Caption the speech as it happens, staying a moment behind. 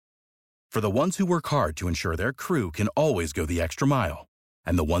For the ones who work hard to ensure their crew can always go the extra mile,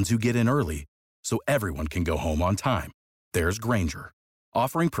 and the ones who get in early so everyone can go home on time, there's Grainger,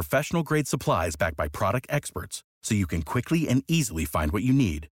 offering professional-grade supplies backed by product experts so you can quickly and easily find what you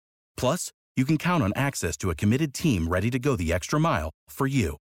need. Plus, you can count on access to a committed team ready to go the extra mile for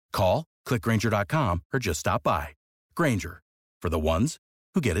you. Call, click Grainger.com, or just stop by. Grainger, for the ones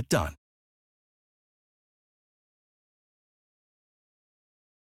who get it done.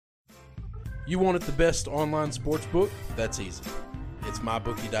 You wanted the best online sports book? That's easy. It's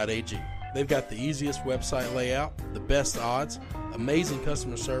MyBookie.ag. They've got the easiest website layout, the best odds, amazing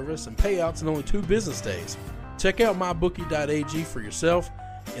customer service, and payouts in only 2 business days. Check out MyBookie.ag for yourself,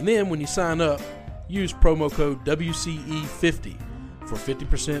 and then when you sign up, use promo code WCE50 for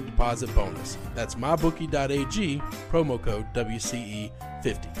 50% deposit bonus. That's MyBookie.ag, promo code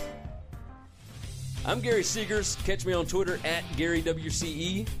WCE50. I'm Gary Seegers. Catch me on Twitter at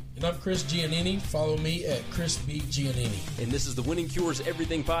GaryWCE. And I'm Chris Giannini. Follow me at Chris B. Giannini. And this is the Winning Cures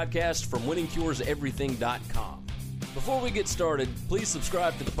Everything podcast from winningcureseverything.com. Before we get started, please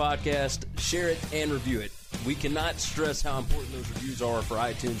subscribe to the podcast, share it, and review it. We cannot stress how important those reviews are for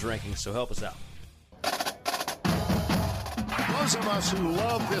iTunes rankings, so help us out. Those of us who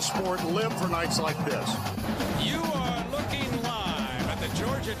love this sport live for nights like this. You are looking live at the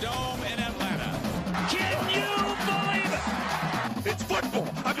Georgia Dome in Atlanta. Can you believe it? It's football.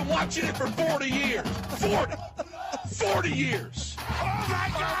 I've been watching it for 40 years. 40 years. Oh, my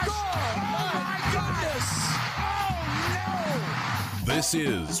gosh. Oh, my goodness. Oh, no. This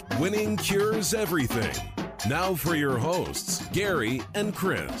is Winning Cures Everything. Now for your hosts, Gary and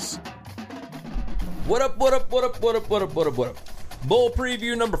Chris. What up? Bowl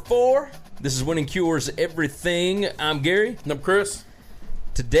preview number 4. This is Winning Cures Everything. I'm Gary. And I'm Chris.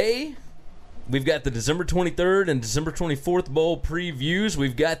 Today, we've got the December 23rd and December 24th bowl previews.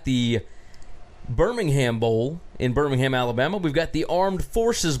 We've got the Birmingham Bowl in Birmingham, Alabama. We've got the Armed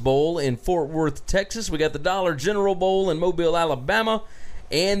Forces Bowl in Fort Worth, Texas. We got the Dollar General Bowl in Mobile, Alabama.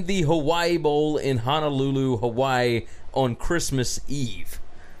 And the Hawaii Bowl in Honolulu, Hawaii on Christmas Eve.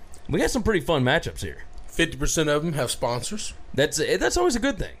 We got some pretty fun matchups here. 50% of them have sponsors. That's always a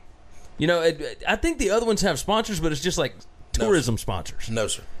good thing. You know, I think the other ones have sponsors, but it's just like tourism sponsors. No,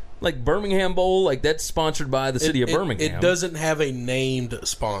 sir. Like Birmingham Bowl, like that's sponsored by the city of Birmingham. It doesn't have a named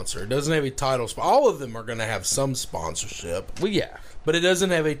sponsor. It doesn't have a title sponsor. All of them are going to have some sponsorship. Well, yeah. But it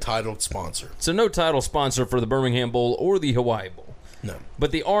doesn't have a titled sponsor. So no title sponsor for the Birmingham Bowl or the Hawaii Bowl. No.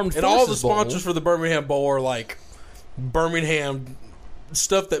 But the Armed Forces Bowl. And all the Bowl, sponsors for the Birmingham Bowl are like Birmingham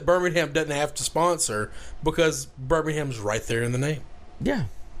stuff that Birmingham doesn't have to sponsor because Birmingham's right there in the name. Yeah.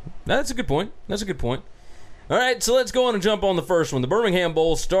 That's a good point. All right, so let's go on and jump on the first one. The Birmingham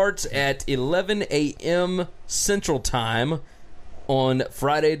Bowl starts at 11 a.m. Central Time on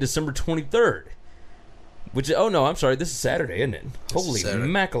Friday, December 23rd. This is Saturday, isn't it? Holy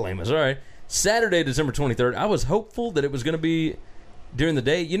macalamas. All right. Saturday, December 23rd. I was hopeful that it was going to be during the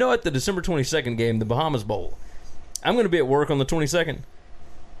day. You know, at the December 22nd game, the Bahamas Bowl, I'm going to be at work on the 22nd,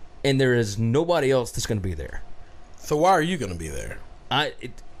 and there is nobody else that's going to be there. So why are you going to be there?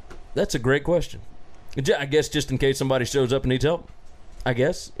 That's a great question. I guess just in case somebody shows up and needs help. I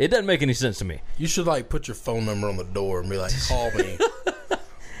guess. It doesn't make any sense to me. You should, put your phone number on the door and be like, call me.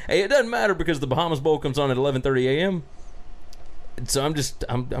 Hey, it doesn't matter because the Bahamas Bowl comes on at 11:30 a.m., so I'm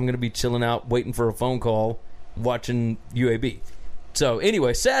going to be chilling out, waiting for a phone call, watching UAB. So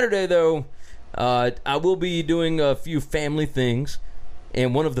anyway, Saturday though, I will be doing a few family things,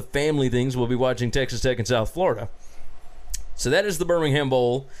 and one of the family things will be watching Texas Tech and South Florida. So that is the Birmingham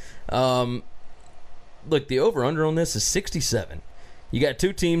Bowl. Look, the over/under on this is 67. You got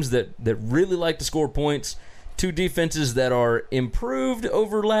two teams that really like to score points, two defenses that are improved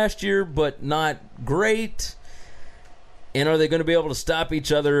over last year but not great. And are they going to be able to stop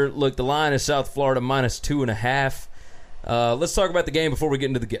each other? Look, the line is South Florida -2.5. Let's talk about the game before we get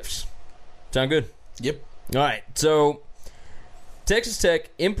into the gifts. Sound good? Yep. All right, so Texas Tech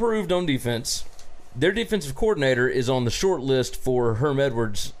improved on defense. Their defensive coordinator is on the short list for Herm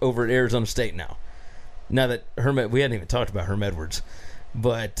Edwards over at Arizona State now. Now that we hadn't even talked about Herm Edwards.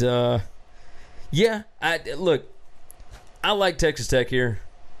 But, I like Texas Tech here.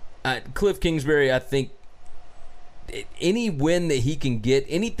 Cliff Kingsbury, I think any win that he can get,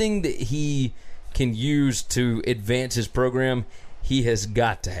 anything that he can use to advance his program, he has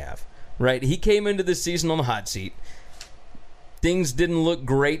got to have. Right? He came into this season on the hot seat. Things didn't look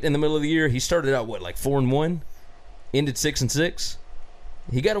great in the middle of the year. He started out, 4-1? Ended 6-6?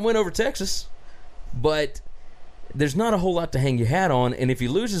 He got a win over Texas. But there's not a whole lot to hang your hat on. And if he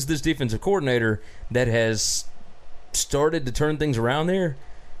loses this defensive coordinator that has started to turn things around there,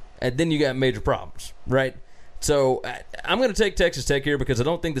 and then you got major problems, right? So I'm going to take Texas Tech here because I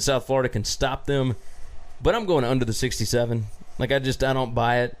don't think that South Florida can stop them, but I'm going under the 67. Like, I don't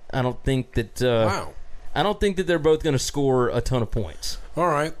buy it. I don't think that Wow. I don't think that they're both going to score a ton of points. All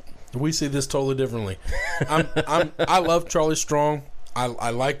right. We see this totally differently. I love Charlie Strong. I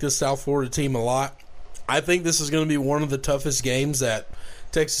like this South Florida team a lot. I think this is going to be one of the toughest games that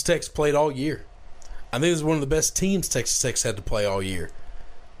Texas Tech's played all year. I think this is one of the best teams Texas Tech's had to play all year.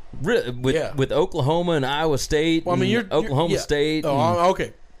 With Oklahoma and Iowa State. Well, I mean, you're Oklahoma State.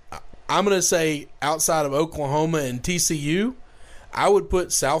 Okay. I'm going to say outside of Oklahoma and TCU, I would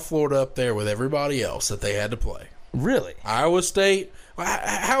put South Florida up there with everybody else that they had to play. Really? Iowa State.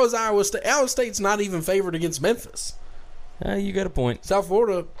 How is Iowa State? Iowa State's not even favored against Memphis. You got a point. South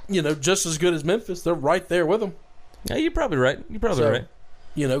Florida, just as good as Memphis. They're right there with them. Yeah, you're probably right. Right.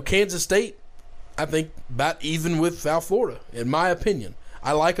 Kansas State, I think, about even with South Florida, in my opinion.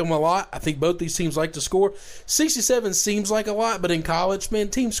 I like them a lot. I think both these teams like to score. 67 seems like a lot, but in college, man,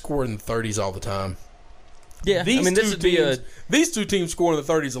 teams score in the 30s all the time. Yeah, this would be these two teams score in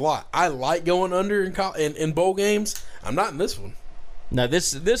the 30s a lot. I like going under in bowl games. I'm not in this one. Now,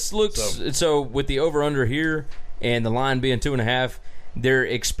 this looks so with the over-under here and the line being 2.5, they're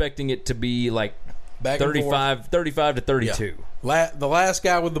expecting it to be like Back 35 to 32. Yeah. The last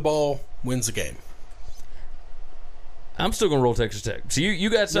guy with the ball wins the game. I'm still going to roll Texas Tech. So you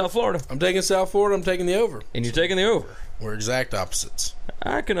got South Florida. I'm taking South Florida. I'm taking the over. And you're taking the over. We're exact opposites.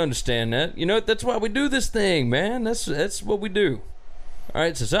 I can understand that. That's why we do this thing, man. That's what we do. All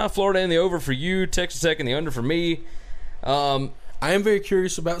right, so South Florida and the over for you, Texas Tech and the under for me. I am very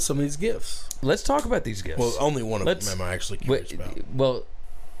curious about some of these gifts. Let's talk about these gifts. Well, only one of them I'm actually curious about. Well,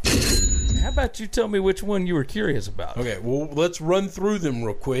 how about you tell me which one you were curious about? Okay, well, let's run through them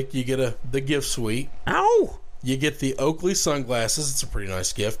real quick. You get the gift suite. Ow! You get the Oakley sunglasses. It's a pretty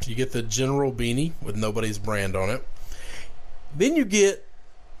nice gift. You get the General beanie with nobody's brand on it. Then you get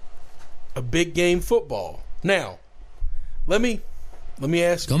a big game football. Now, let me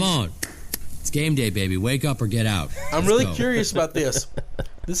ask you. Come on. It's game day, baby. Wake up or get out. I'm really curious about this.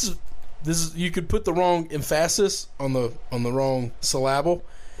 This is you could put the wrong emphasis on the wrong syllable.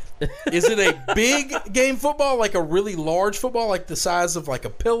 Is it a big game football, like a really large football, like the size of like a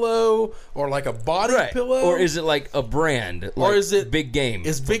pillow or like a body pillow? Or is it like a brand? Like or is it big game?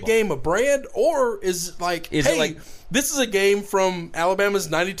 Is football? big game a brand? Or is it like, this is a game from Alabama's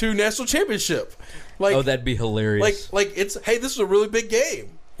 92 national championship? Like, oh, that'd be hilarious. Like it's, hey, this is a really big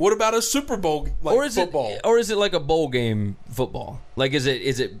game. What about a Super Bowl football? Or is it like a bowl game football? Like is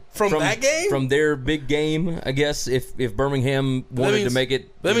it from that game? From their big game, I guess, if Birmingham wanted to make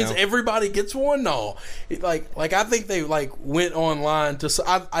it. That means everybody gets one? No. Like I think they went online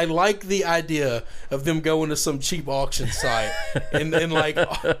to I like the idea of them going to some cheap auction site and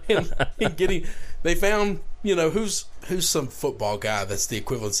getting they found, who's some football guy that's the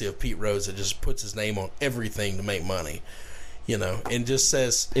equivalency of Pete Rose that just puts his name on everything to make money. And just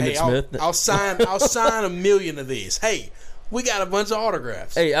says, "Hey, I'll sign $1 million of these. Hey, we got a bunch of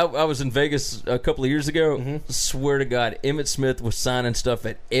autographs." Hey, I was in Vegas a couple of years ago. Mm-hmm. Swear to God, Emmitt Smith was signing stuff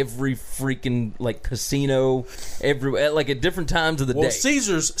at every freaking casino, at different times of the day.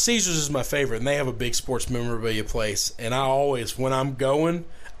 Caesars is my favorite, and they have a big sports memorabilia place. And I always, when I'm going,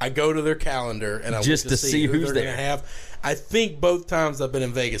 I go to their calendar and I just look to see who's they're there. Going to have. I think both times I've been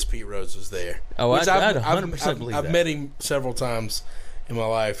in Vegas, Pete Rose was there. Oh, I'd 100% believe that. I've met him several times in my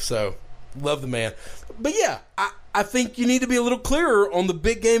life, so love the man. But yeah, I think you need to be a little clearer on the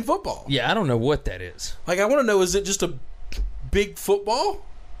big game football. Yeah, I don't know what that is. I want to know, is it just a big football?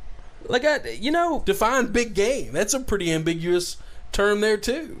 Define big game. That's a pretty ambiguous term there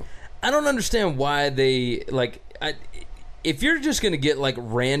too. I don't understand why they if you're just going to get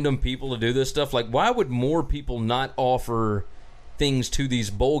random people to do this stuff, why would more people not offer things to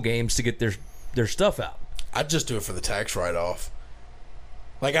these bowl games to get their stuff out? I'd just do it for the tax write-off.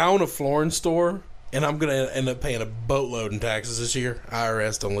 I own a flooring store, and I'm going to end up paying a boatload in taxes this year.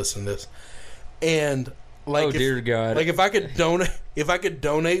 IRS, don't listen to this. And dear God, if I could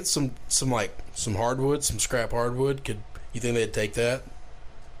donate some hardwood, some scrap hardwood, you think they'd take that?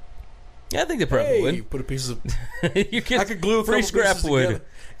 Yeah, I think they probably would. You put a piece of. I could glue a free couple scrap pieces wood. Together,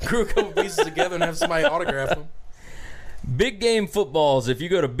 glue a couple pieces together and have somebody autograph them. Big game footballs. If you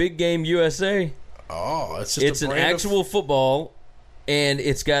go to Big Game USA, it's an actual football, and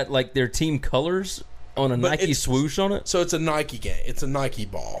it's got their team colors on a Nike swoosh on it. So it's a Nike game. It's a Nike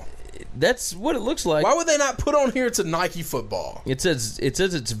ball. That's what it looks like. Why would they not put on here? It's a Nike football. It says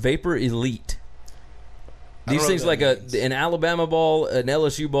it's Vapor Elite. These things an Alabama ball, an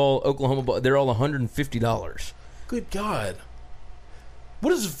LSU ball, Oklahoma ball, they're all $150. Good God. What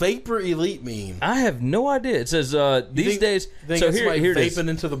does Vapor Elite mean? I have no idea. It says these days. Think So it's here like it is. vaping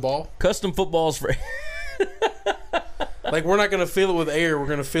into the ball? Custom footballs for. Like, we're not going to fill it with air. We're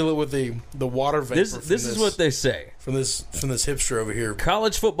going to fill it with the water vapor. This is what they say. From this hipster over here.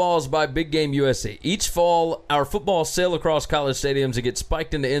 College football is by Big Game USA. Each fall, our footballs sail across college stadiums and get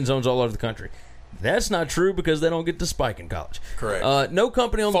spiked into end zones all over the country. That's not true because they don't get to spike in college. Correct. No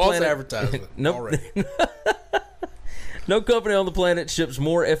company on False the planet. advertisement. Nope. Already. No company on the planet ships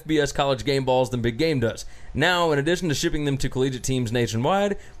more FBS college game balls than Big Game does. Now, in addition to shipping them to collegiate teams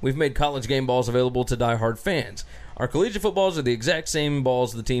nationwide, we've made college game balls available to diehard fans. Our collegiate footballs are the exact same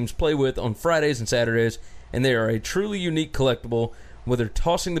balls the teams play with on Fridays and Saturdays, and they are a truly unique collectible. Whether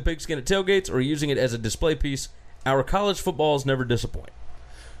tossing the pigskin at tailgates or using it as a display piece, our college footballs never disappoint.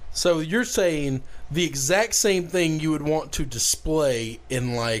 So you're saying the exact same thing you would want to display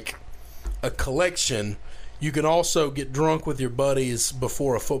in, like, a collection, you can also get drunk with your buddies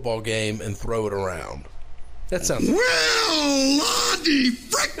before a football game and throw it around. That sounds... Well, Lottie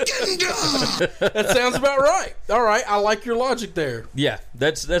frickin' duh! That sounds about right. All right, I like your logic there. Yeah,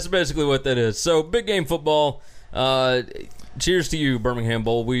 that's basically what that is. So, Big Game football, cheers to you, Birmingham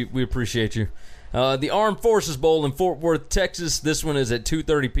Bowl. We appreciate you. The Armed Forces Bowl in Fort Worth, Texas. This one is at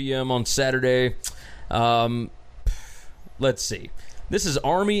 2:30 p.m. on Saturday. Let's see. This is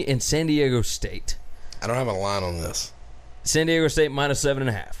Army and San Diego State. I don't have a line on this. San Diego State minus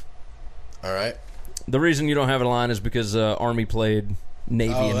 7.5. All right. The reason you don't have a line is because Army played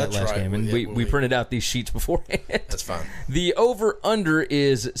Navy in that that's last right. game, and we printed out these sheets beforehand. That's fine. The over-under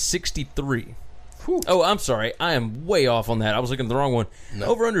is 63. Whew. Oh, I'm sorry. I am way off on that. I was looking at the wrong one. No.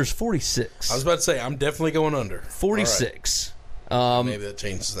 Over-under is 46. I was about to say, I'm definitely going under. 46. Right. Maybe that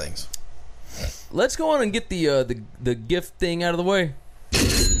changes things. Let's go on and get the gift thing out of the way.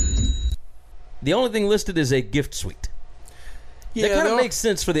 The only thing listed is a gift suite. Yeah, that kind of makes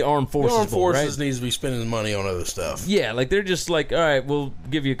sense for the Armed Forces The Armed Bowl, Forces right? needs to be spending money on other stuff. Yeah, like they're just like, all right, we'll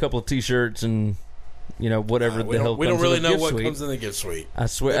give you a couple of T-shirts and whatever the hell. We don't comes really in the know gift what suite. comes in the gift suite. I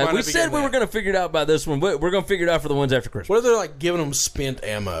swear, we said we were going to figure it out by this one. We're going to figure it out for the ones after Christmas. What if they're like giving them spent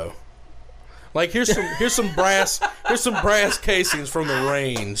ammo? Like here's some brass casings from the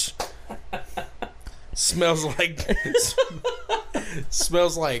range. Smells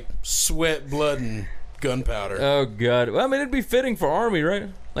like sweat, blood, and gunpowder. Oh God! Well, I mean, it'd be fitting for Army, right?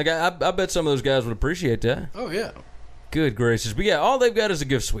 Like I bet some of those guys would appreciate that. Oh yeah. Good gracious! But yeah, all they've got is a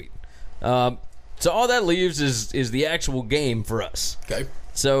gift suite. So all that leaves is the actual game for us. Okay.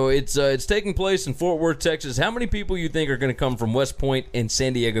 So it's taking place in Fort Worth, Texas. How many people you think are going to come from West Point and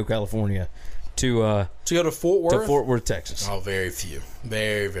San Diego, California, to go to Fort Worth? To Fort Worth, Texas. Oh, very few.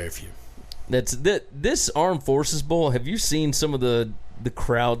 Very, very few. This Armed Forces Bowl. Have you seen some of the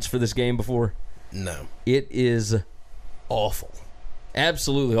crowds for this game before? No. It is awful,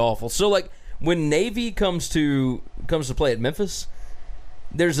 absolutely awful. So like when Navy comes to play at Memphis,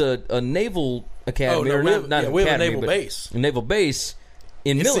 there's a naval academy. We have a naval base. A naval base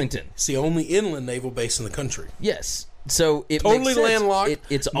in Millington. It's the only inland naval base in the country. Yes. So it totally makes sense. landlocked.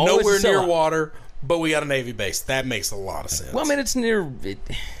 It's always nowhere near sellout. water, but we got a Navy base. That makes a lot of sense. Well, I mean, it's near the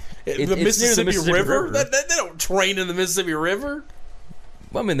it's Mississippi, near the Mississippi River. River. They don't train in the Mississippi River.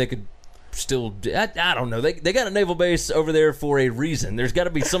 Well, I mean, they could still. I don't know. They got a naval base over there for a reason. There's got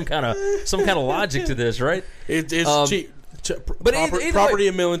to be some kind of logic to this, right? It's cheap. But property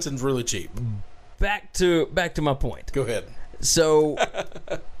in Millington's really cheap. Back to my point. Go ahead. So,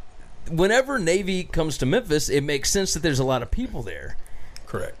 whenever Navy comes to Memphis, it makes sense that there's a lot of people there.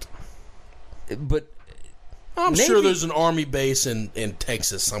 Correct. But I'm Navy, sure there's an Army base in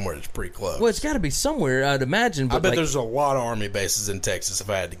Texas somewhere that's pretty close. Well, it's got to be somewhere, I'd imagine. But I bet there's a lot of Army bases in Texas if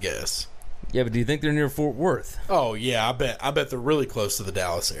I had to guess. Yeah, but do you think they're near Fort Worth? Oh, yeah, I bet they're really close to the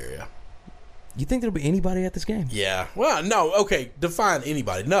Dallas area. You think there'll be anybody at this game? Yeah. Well, no. Okay, define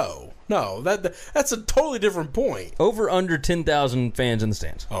anybody. No. That's a totally different point. Over under 10,000 fans in the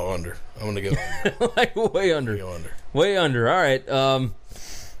stands. Oh, under. I'm going to go under. Like way under. Go under. Way under. All right.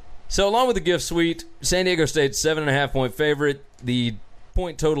 So along with the gift suite, San Diego State's 7.5-point favorite. The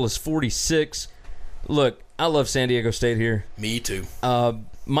point total is 46. Look, I love San Diego State here. Me too.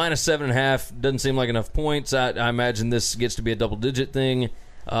 Minus 7.5 doesn't seem like enough points. I imagine this gets to be a double-digit thing.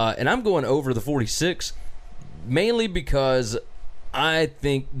 And I'm going over the 46, mainly because I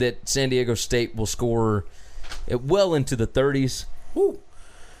think that San Diego State will score well into the 30s. Woo.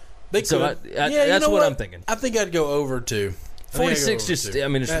 They could. So that's what I'm thinking. I think I'd go over too. 46 just, I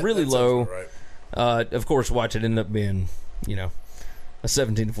mean, it's really low. Right. Of course, watch it end up being, a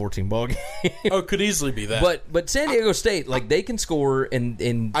 17-14 ball game. Oh, it could easily be that. But San Diego State, like, they can score,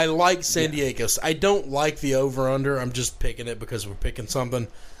 and I like San Diego. I don't like the over-under. I'm just picking it because we're picking something.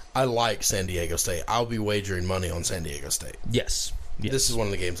 I like San Diego State. I'll be wagering money on San Diego State. yes. This is one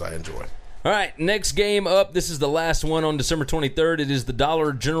of the games I enjoy. All right, next game up. This is the last one on December 23rd. It is the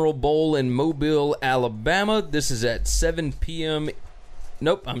Dollar General Bowl in Mobile, Alabama. This is at 7 p.m.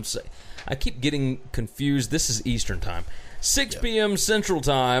 Nope, I keep getting confused. This is Eastern time. 6 p.m. Central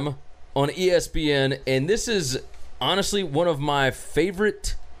time on ESPN, and this is honestly one of my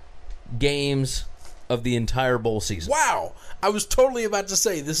favorite games of the entire bowl season. Wow. I was totally about to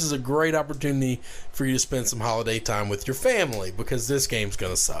say this is a great opportunity for you to spend some holiday time with your family because this game's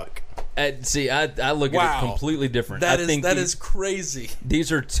going to suck. See, I look at it completely different. That is crazy.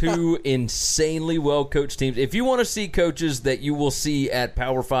 These are two insanely well-coached teams. If you want to see coaches that you will see at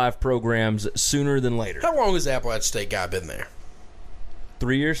Power 5 programs sooner than later. How long has Appalachian State guy been there?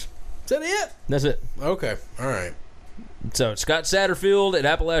 3 years. Is that it? That's it. Okay. All right. So, Scott Satterfield at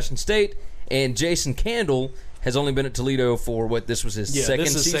Appalachian State, and Jason Candle has only been at Toledo for this was his second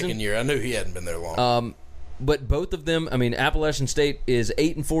season. This is second year. I knew he hadn't been there long. But both of them, I mean, Appalachian State is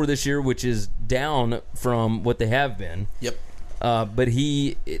 8-4 this year, which is down from what they have been. Yep. But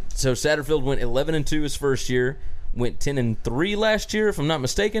so Satterfield went 11-2 his first year, went 10-3 last year, if I'm not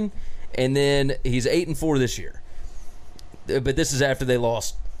mistaken, and then he's 8-4 this year. But this is after they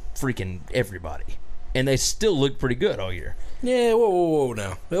lost freaking everybody, and they still look pretty good all year. Yeah, whoa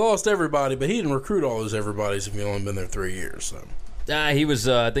now. They lost everybody, but he didn't recruit all those everybodies if he only been there 3 years. So. He was.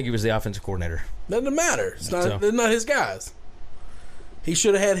 I think he was the offensive coordinator. Doesn't matter. They're not his guys. He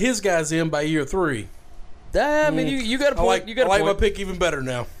should have had his guys in by year 3. I mean, you got a point. I like my pick even better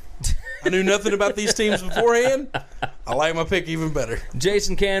now. I knew nothing about these teams beforehand. I like my pick even better.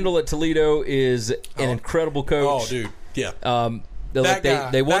 Jason Candle at Toledo is an incredible coach. Oh, dude, yeah.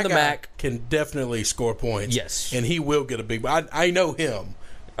 They won the MAC. Can definitely score points. Yes, and he will get a big. I know him.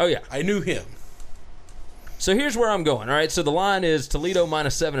 Oh yeah, I knew him. So here's where I'm going. All right, so the line is Toledo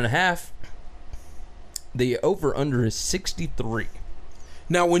minus 7.5. The over/under is 63.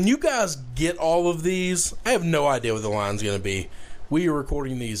 Now, when you guys get all of these, I have no idea what the line's going to be. We are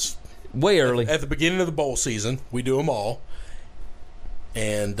recording these way early at the beginning of the bowl season. We do them all,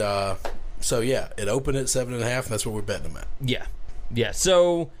 and so yeah, it opened at 7.5. And that's what we're betting them at. Yeah.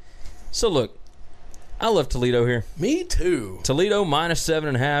 So look, I love Toledo here. Me too. Toledo minus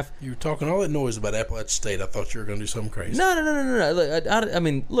 7.5. You were talking all that noise about Appalachian State. I thought you were going to do something crazy. No. I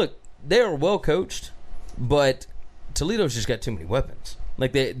mean, look, they are well coached, but Toledo's just got too many weapons.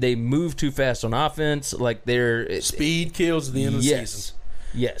 Like they move too fast on offense. Like speed kills at the end of the season.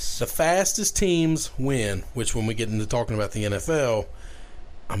 Yes. The fastest teams win. Which, when we get into talking about the NFL,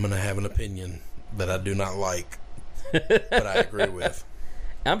 I'm going to have an opinion that I do not like, but I agree with.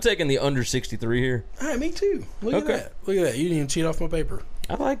 I'm taking the under 63 here. All right, me too. Look at that. You didn't even cheat off my paper.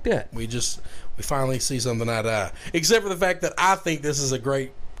 I like that. We finally see something eye to eye. Except for the fact that I think this is a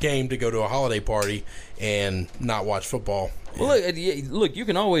great game to go to a holiday party and not watch football. Well, look, you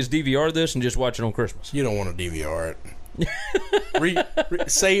can always DVR this and just watch it on Christmas. You don't want to DVR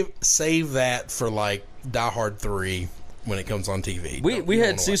it. Save that for like Die Hard 3 when it comes on TV. We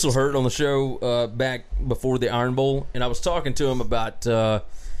had Cecil Hurt on the show back before the Iron Bowl, and I was talking to him about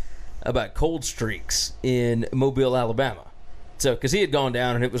cold streaks in Mobile, Alabama. So, because he had gone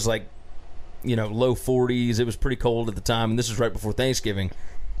down and it was like, low 40s. It was pretty cold at the time, and this was right before Thanksgiving.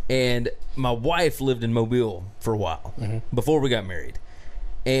 And my wife lived in Mobile for a while before we got married.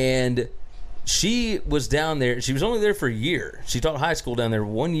 And she was down there. She was only there for a year. She taught high school down there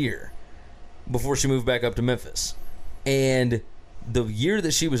 1 year before she moved back up to Memphis. And the year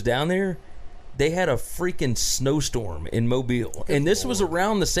that she was down there, they had a freaking snowstorm in Mobile. And this was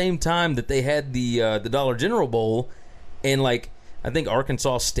around the same time that they had the Dollar General Bowl. And, I think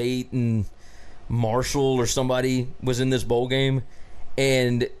Arkansas State and Marshall or somebody was in this bowl game.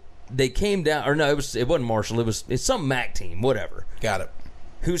 And they came down, or no, it wasn't Marshall. It's some MAC team, whatever. Got it.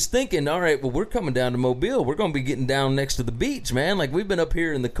 Who's thinking, all right, well, we're coming down to Mobile. We're going to be getting down next to the beach, man. Like, we've been up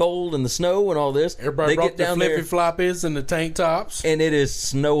here in the cold and the snow and all this. Everybody brought their flippy floppies and the tank tops. And it is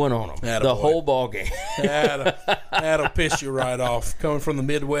snowing on them the whole ball game. That'll piss you right off. Coming from the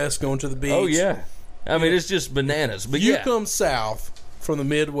Midwest, going to the beach. Oh, yeah. I mean, it's just bananas. But you come south from the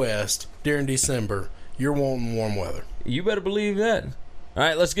Midwest during December, you're wanting warm weather. You better believe that. All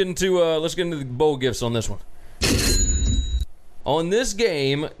right, let's get into the bowl gifts on this one. On this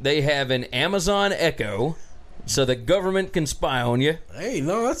game, they have an Amazon Echo, so the government can spy on you. Hey,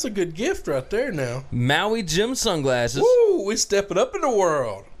 no, that's a good gift right there now. Maui Jim sunglasses. Woo, we stepping up in the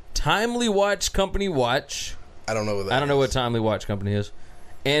world. Timely Watch Company watch. I don't know what that I don't know what Timely Watch Company is.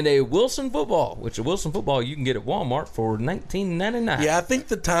 And a Wilson Football, which a Wilson Football you can get at Walmart for $19.99. Yeah, I think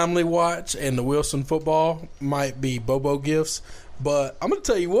the Timely Watch and the Wilson Football might be Bobo gifts. But I'm going to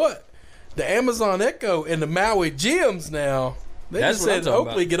tell you what. The Amazon Echo and the Maui Gems now, they That's just what I'm said, talking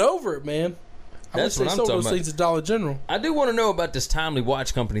Oakley, about. get over it, man. I That's wish what they I'm sold talking those about. things at Dollar General. I do want to know about this Timely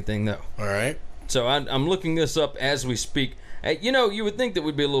Watch Company thing, though. All right. So I'm looking this up as we speak. You know, you would think that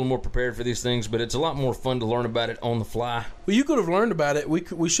we'd be a little more prepared for these things, but it's a lot more fun to learn about it on the fly. Well, you could have learned about it.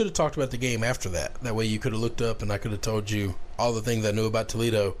 We should have talked about the game after that. That way you could have looked up and I could have told you all the things I knew about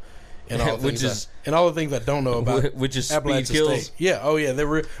Toledo and all the things I don't know about. Which is Appalachian speed kills. State. Yeah, oh yeah. They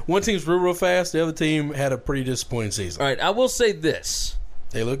were one team's real fast. The other team had a pretty disappointing season. All right, I will say this.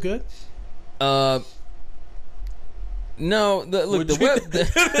 They look good. No, the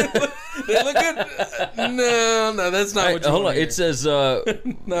They look good. No, that's not what you hold want on. to hear. It says Not what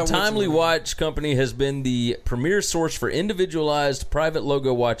you Timely want Watch Company has been the premier source for individualized private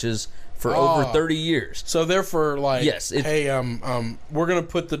logo watches for over 30 years. So therefore, like, Yes, hey, we're gonna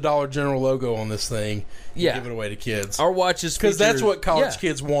put the Dollar General logo on this thing. And Yeah. give it away to kids. Our watches Because that's feature- what college yeah.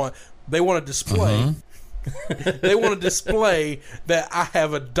 kids want. They want to display. They want to display that I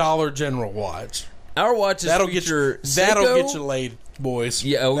have a Dollar General watch. Our watches That'll get feature you. That'll Seiko, get you laid, boys.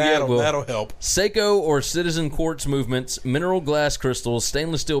 Yeah, oh, yeah, it will. That'll help. Seiko or Citizen quartz movements, mineral glass crystals,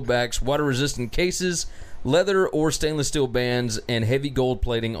 stainless steel backs, water-resistant cases, leather or stainless steel bands, and heavy gold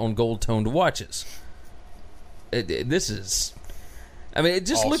plating on gold-toned watches. This is... I mean,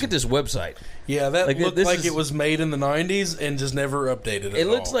 just look Awesome. at this website. Yeah, that Like, looked this like is- it was made in the '90s and just never updated. It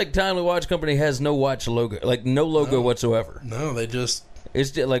looks like Timely Watch Company has no watch logo, like no logo whatsoever. no, they just.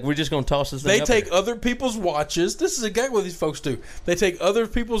 It's just, like we're just going to toss this thing They up take there. other people's watches. This is exactly what these folks do. They take other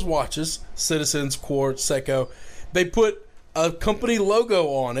people's watches, Citizens, Quartz, Seiko. They put a company logo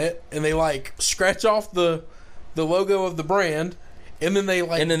on it, and they like scratch off the logo of the brand, and then they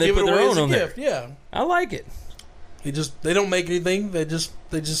like And then they give put it their away own as a on there. gift. Yeah, I like it. they don't make anything. They just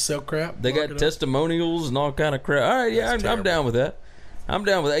sell crap. They mark got it up. testimonials and all kind of crap. All right, yeah, That's I'm terrible. down with that. I'm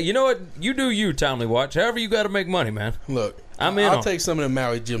down with that. You know what? You do you, Timely Watch. However you got to make money, man. Look, I'm in I'll on take some of the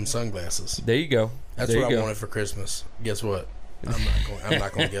Maui Jim sunglasses. There you go. That's there what you I go. wanted for Christmas. Guess what? I'm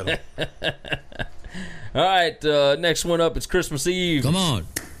not going to get them. All right, next one up. It's Christmas Eve. Come on.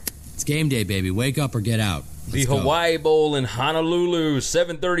 It's game day, baby. Wake up or get out. The Let's go. Hawaii Bowl in Honolulu,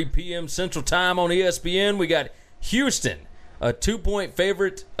 7:30 p.m. Central Time on ESPN. We got Houston, a 2-point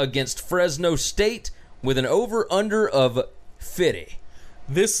favorite against Fresno State with an over-under of 50.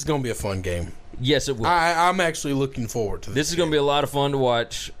 This is going to be a fun game. Yes, it will. I'm actually looking forward to this. This is going to be a lot of fun to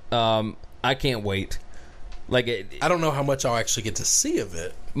watch. I can't wait. Like, I don't know how much I'll actually get to see of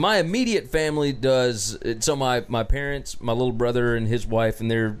it. my immediate family does. So my parents, my little brother and his wife and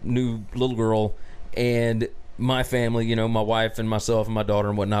their new little girl, and my family, you know, my wife and myself and my daughter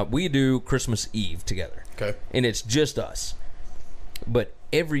and whatnot, we do Christmas Eve together. Okay. And it's just us. But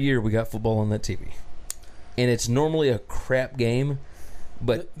every year we got football on that TV. And it's normally a crap game.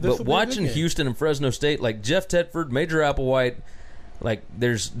 But This will be a good watching game. Houston and Fresno State, like Jeff Tedford, Major Applewhite, like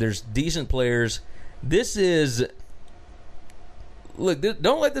there's decent players. This is... Look,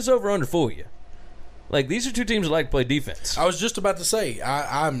 don't let this over-under fool you. Like, these are two teams that like to play defense. I was just about to say,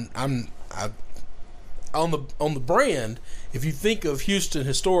 I'm on the brand. If you think of Houston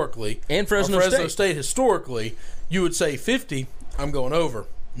historically And Fresno or Fresno State. State historically, you would say 50. I'm going over.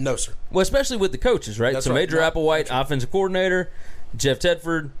 No, sir. Well, especially with the coaches, right? That's So right. Major Applewhite, offensive coordinator. Jeff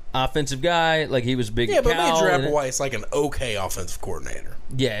Tedford, offensive guy. Like, he was big. Yeah, but Cal, Major and- Applewhite's like an okay offensive coordinator.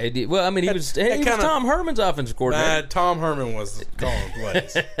 Yeah, well, I mean, he was kinda- Tom Herman's offensive coordinator. Tom Herman was calling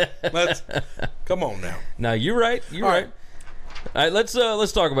plays. Come on now. No, you're right. You're All right. All right, let's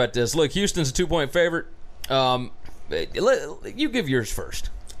talk about this. Look, Houston's a 2-point favorite. You give yours first.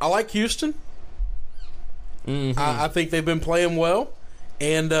 I like Houston. Mm-hmm. I think they've been playing well,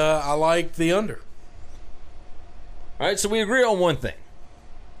 and I like the under. All right, so we agree on one thing.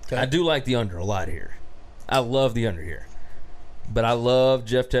 Okay. I do like the under a lot here. I love the under here. But I love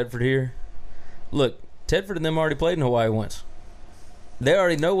Jeff Tedford here. Look, Tedford and them already played in Hawaii once. They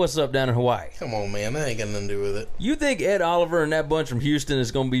already know what's up down in Hawaii. Come on, man. That ain't got nothing to do with it. You think Ed Oliver and that bunch from Houston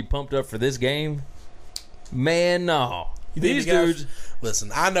is going to be pumped up for this game? Man, no. You think These the guys- dudes...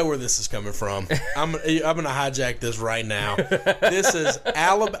 Listen, I know where this is coming from. I'm going to hijack this right now. This is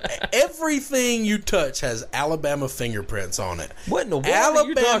Alabama. Everything you touch has Alabama fingerprints on it. What in the world are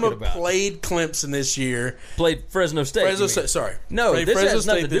you talking Alabama about? played Clemson this year. Played Fresno State. Fresno you mean. State, sorry. No, Played this Fresno has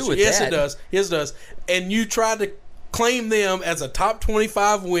nothing to this do with year. Yes, that. it does. Yes, it does. And you tried to claim them as a top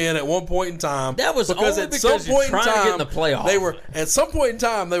 25 win at one point in time. That was because only at because some you're point trying in time, to get in the playoff. They were at some point in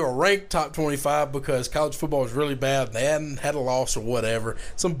time they were ranked top 25 because college football was really bad. They hadn't had a loss or whatever,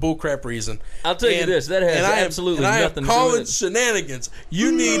 some bullcrap reason. I'll tell you this: that has absolutely nothing to do with college it. shenanigans.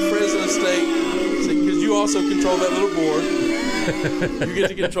 You need Fresno State because you also control that little board. You get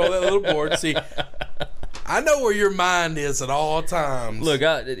to control that little board. See, I know where your mind is at all times. Look,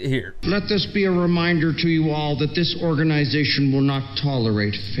 here. Let this be a reminder to you all that this organization will not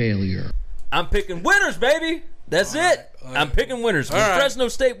tolerate failure. I'm picking winners, baby. That's it. I'm picking winners. When Fresno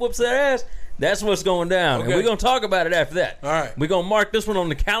State whoops their ass, that's what's going down. And we're going to talk about it after that. All right. We're going to mark this one on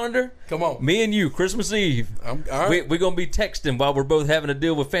the calendar. Come on. Me and you, Christmas Eve. All right. We're going to be texting while we're both having to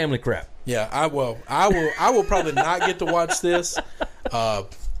deal with family crap. Yeah, I will. I will probably not get to watch this.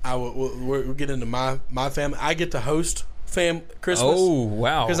 We'll get into my family. I get to host Christmas. Oh,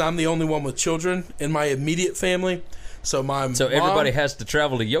 wow. Because I'm the only one with children in my immediate family. So everybody has to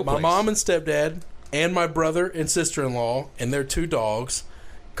travel to your place. My mom and stepdad and my brother and sister-in-law and their 2 dogs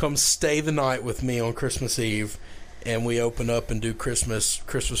come stay the night with me on Christmas Eve, and we open up and do Christmas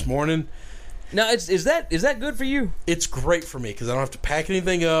Morning. Now, is that good for you? It's great for me because I don't have to pack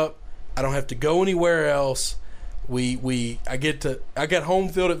anything up. I don't have to go anywhere else. I get home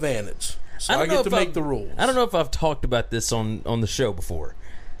field advantage, so I get to make the rules. I don't know if I've talked about this on the show before.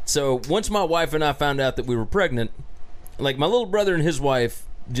 So once my wife and I found out that we were pregnant, like my little brother and his wife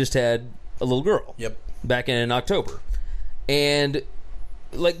just had a little girl. Yep. Back in October, and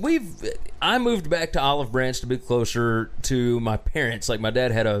like I moved back to Olive Branch to be closer to my parents. Like my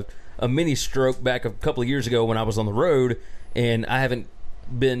dad had a mini stroke back a couple of years ago when I was on the road, and I haven't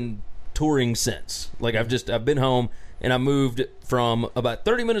been touring since. Like I've been home, and I moved from about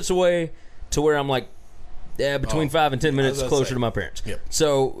 30 minutes away to where I'm like between 5 and 10 minutes closer to my parents. Yep.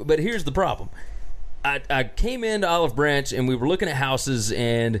 So, but here's the problem. I came into Olive Branch and we were looking at houses,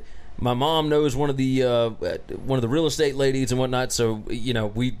 and my mom knows one of the real estate ladies and whatnot. So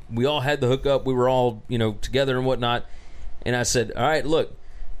we all had the hookup. We were all together and whatnot. And I said, all right, look,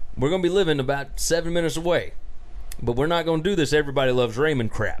 we're gonna be living about 7 minutes away, but we're not gonna do this Everybody Loves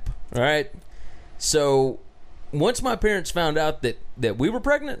Raymond crap. All right. So once my parents found out that we were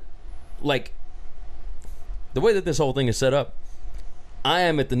pregnant, like the way that this whole thing is set up, I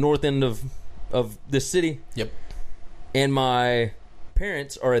am at the north end of this city. Yep. And my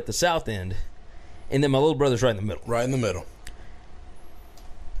parents are at the south end, and then my little brother's right in the middle. Right in the middle.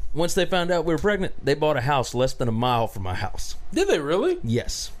 Once they found out we were pregnant, they bought a house less than a mile from my house. Did they really?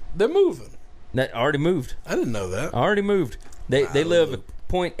 Yes. They're moving. That already moved. I didn't know that. Already moved. They live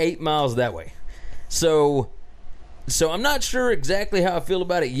 0.8 miles that way. So I'm not sure exactly how I feel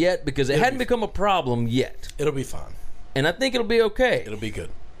about it yet because it hadn't become a problem yet. It'll be fine. And I think it'll be okay. It'll be good.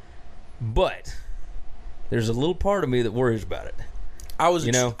 But there's a little part of me that worries about it. I was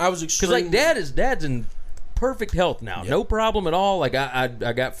extremely, because like dad's in perfect health now, no problem at all. Like I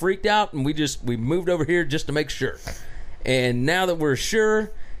got freaked out and we moved over here just to make sure. And now that we're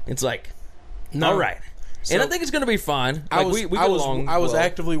sure, it's like, all right. So, and I think it's going to be fine. Like we get along. I was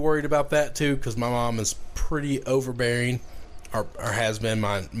actively worried about that too because my mom is pretty overbearing, or has been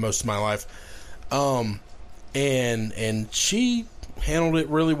most of my life, and she handled it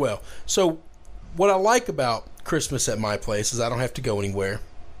really well. So what I like about Christmas at my place is I don't have to go anywhere.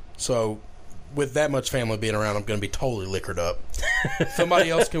 So with that much family being around, I'm going to be totally liquored up. Somebody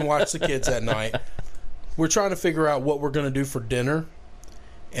else can watch the kids that night. We're trying to figure out what we're going to do for dinner,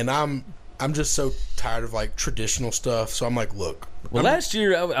 and I'm just so tired of like traditional stuff. So I'm like, look. Well, last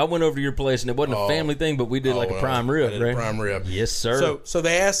year I went over to your place and it wasn't a family thing, but we did like a prime rib, right? Prime rib. Yes, sir. So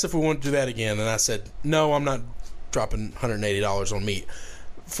they asked if we want to do that again, and I said, no, I'm not dropping $180 on meat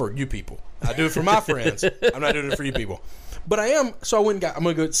for you people. I do it for my friends. I'm not doing it for you people. But I am. So I went and I'm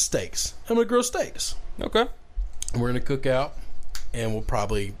going to go get steaks. I'm going to grill steaks. Okay. And we're going to cook out, and we'll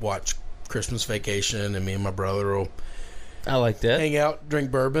probably watch Christmas Vacation, and me and my brother will I like that. hang out,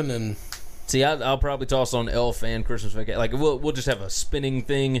 drink bourbon, and see, I'll probably toss on Elf and Christmas Vacation. Like we'll just have a spinning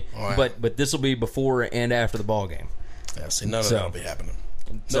thing, but this will be before and after the ball game. Yeah, see, none of that will be happening.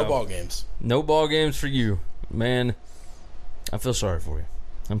 No ball games. No ball games for you, man. I feel sorry for you.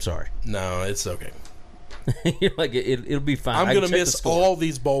 I'm sorry. No, it's okay. You're like it'll be fine. I'm going to miss all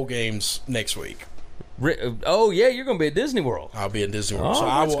these bowl games next week. Oh yeah, you're going to be at Disney World. I'll be at Disney World,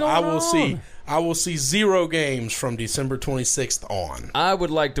 Oh, so I will see 0 games from December 26th on. I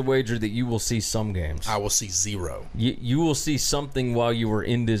would like to wager that you will see some games. I will see 0. You will see something while you were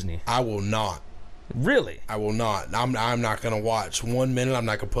in Disney. I will not. Really? I will not. I'm not going to watch 1 minute. I'm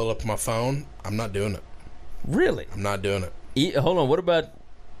not going to pull up my phone. I'm not doing it. Really? I'm not doing it. Hold on. What about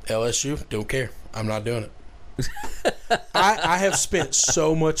LSU? Don't care. I'm not doing it. I have spent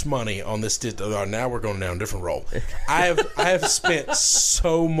so much money on this. Now we're going down a different road. I have spent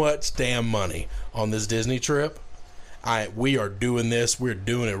so much damn money on this Disney trip. We are doing this. We're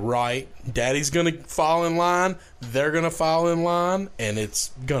doing it right. Daddy's going to fall in line. They're going to fall in line, and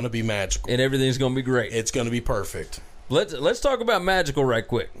it's going to be magical. And everything's going to be great. It's going to be perfect. Let's talk about magical right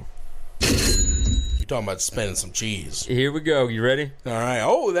quick. You're talking about spending some cheese. Here we go. You ready? All right.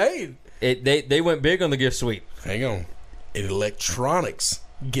 Oh, They went big on the gift suite. hang on. An electronics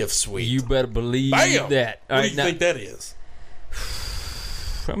gift suite. You better believe Bam! that. What do you think that is?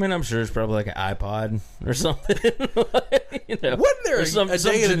 I mean, I'm sure it's probably like an iPod or something. You know, Wasn't there or some a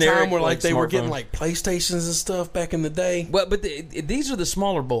day at a generic, time where like they were smartphone. getting like PlayStations and stuff back in the day? Well, but these are the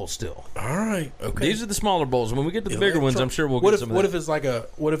smaller bowls still. All right, okay. These are the smaller bowls. When we get to the bigger ones, I'm sure we'll get some of What that. if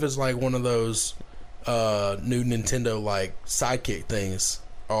it's like one of those new Nintendo like sidekick things?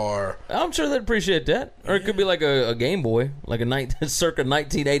 Or I'm sure they'd appreciate that. Or it could be like a Game Boy, like a circa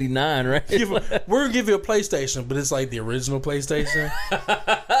 1989, right? we're gonna give you a PlayStation, but it's like the original PlayStation,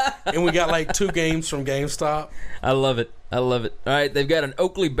 and we got like 2 games from GameStop. I love it. All right, they've got an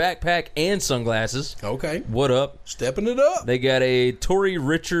Oakley backpack and sunglasses. Okay, What up? stepping it up. They got a Tory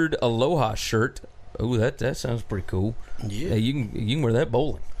Richard Aloha shirt. Oh, that sounds pretty cool. Yeah. Hey, you can wear that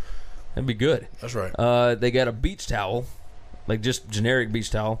bowling. That'd be good. That's right. They got a beach towel, like just generic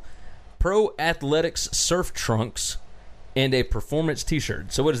beach towel, Pro Athletics surf trunks, and a performance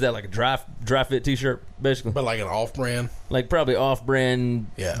T-shirt. So what is that, like a dry fit T-shirt, basically? But like an off-brand. Like probably off-brand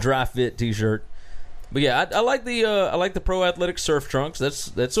dry fit T-shirt. But yeah, I like the Pro Athletics surf trunks.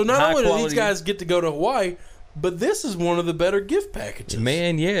 That's So not high only do quality. these guys get to go to Hawaii, but this is one of the better gift packages.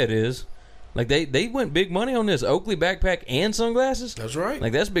 Man, yeah, it is. Like they went big money on this Oakley backpack and sunglasses. That's right.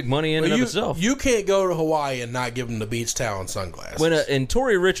 Like that's big money in and of itself. You can't go to Hawaii and not give them the beach towel and sunglasses. When and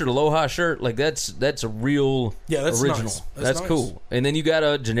Tory Richard Aloha shirt, like that's a real that's original. nice. That's nice. cool. And then you got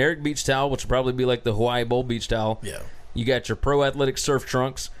a generic beach towel, which will probably be like the Hawaii Bowl beach towel. Yeah. You got your Pro Athletic surf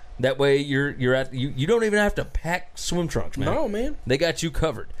trunks. That way you don't even have to pack swim trunks, man. No, man. They got you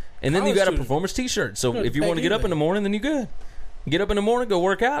covered. And then you College got a student. performance T-shirt. So Yeah, if you want to pack get up in the anything. morning, then you good. Get up in the morning, go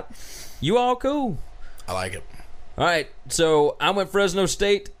work out. You all cool. I like it. All right, so I went Fresno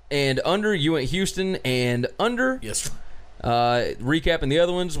State and under. You went Houston and under. Yes, sir. Recapping the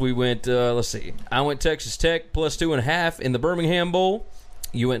other ones, we went, let's see. I went Texas Tech plus 2.5 in the Birmingham Bowl.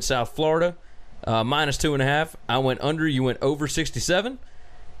 You went South Florida minus 2.5. I went under. You went over 67.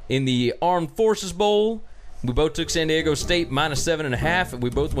 In the Armed Forces Bowl, we both took San Diego State minus 7.5. And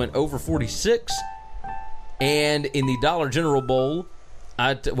we both went over 46. And in the Dollar General Bowl,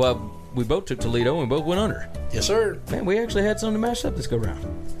 we both took Toledo and we both went under. Yes, sir. Man, we actually had something to match up this go round.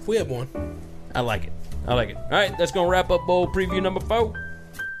 We have one. I like it. All right, that's going to wrap up bowl preview number 4.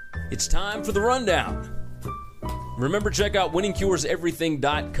 It's time for the rundown. Remember, check out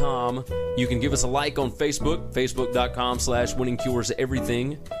winningcureseverything.com. You can give us a like on Facebook,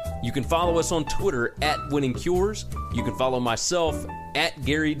 facebook.com/winningcureseverything. You can follow us on Twitter @winningcures. You can follow myself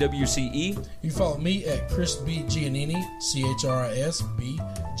 @GaryWCE. You follow me at Chris B. Giannini,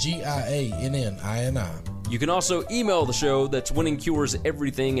 ChrisBGiannini. You can also email the show, that's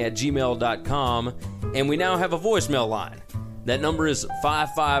winningcureseverything@gmail.com. And we now have a voicemail line. That number is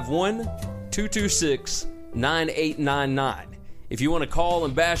 551-226-9899. If you want to call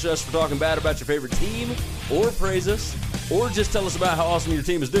and bash us for talking bad about your favorite team, or praise us, or just tell us about how awesome your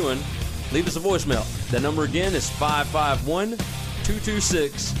team is doing, leave us a voicemail. That number again is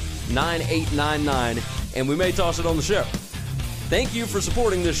 551-226-9899, and we may toss it on the show. Thank you for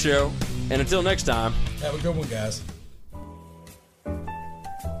supporting this show, and until next time, Have a good one, guys.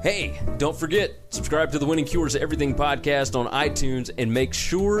 hey, don't forget, subscribe to the Winning Cures Everything podcast on iTunes and make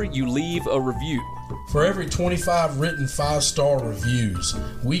sure you leave a review. For every 25 written 5-star reviews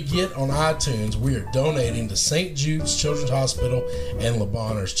we get on iTunes, we are donating to St. Jude's Children's Hospital and Le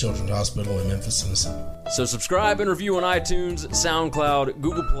Bonheur Children's Hospital in Memphis, Tennessee. So subscribe and review on iTunes, SoundCloud,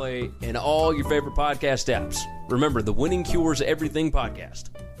 Google Play, and all your favorite podcast apps. Remember, the Winning Cures Everything podcast.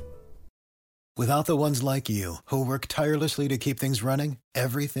 Without the ones like you, who work tirelessly to keep things running,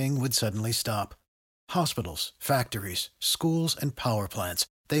 everything would suddenly stop. Hospitals, factories, schools, and power plants,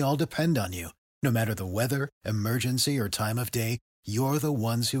 they all depend on you. No matter the weather, emergency, or time of day, you're the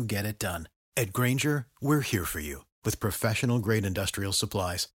ones who get it done. At Grainger, we're here for you with professional-grade industrial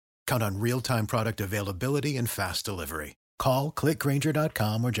supplies. Count on real-time product availability and fast delivery. Call, click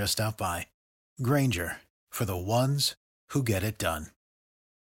Grainger.com, or just stop by. Grainger, for the ones who get it done.